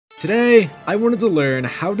Today, I wanted to learn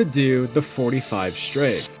how to do the 45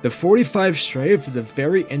 strafe. The 45 strafe is a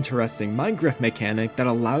very interesting Minecraft mechanic that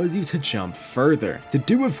allows you to jump further. To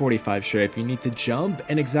do a 45 strafe, you need to jump,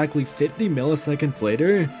 and exactly 50 milliseconds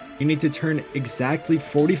later, you need to turn exactly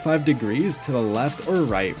 45 degrees to the left or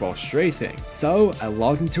right while strafing. So I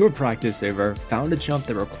logged into a practice server, found a jump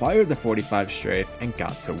that requires a 45 strafe, and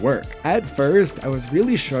got to work. At first, I was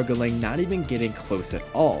really struggling, not even getting close at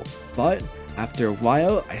all, but after a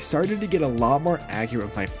while, I started to get a lot more accurate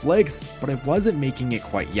with my flicks, but I wasn't making it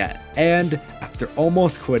quite yet. And after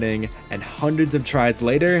almost quitting and hundreds of tries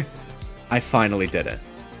later, I finally did it.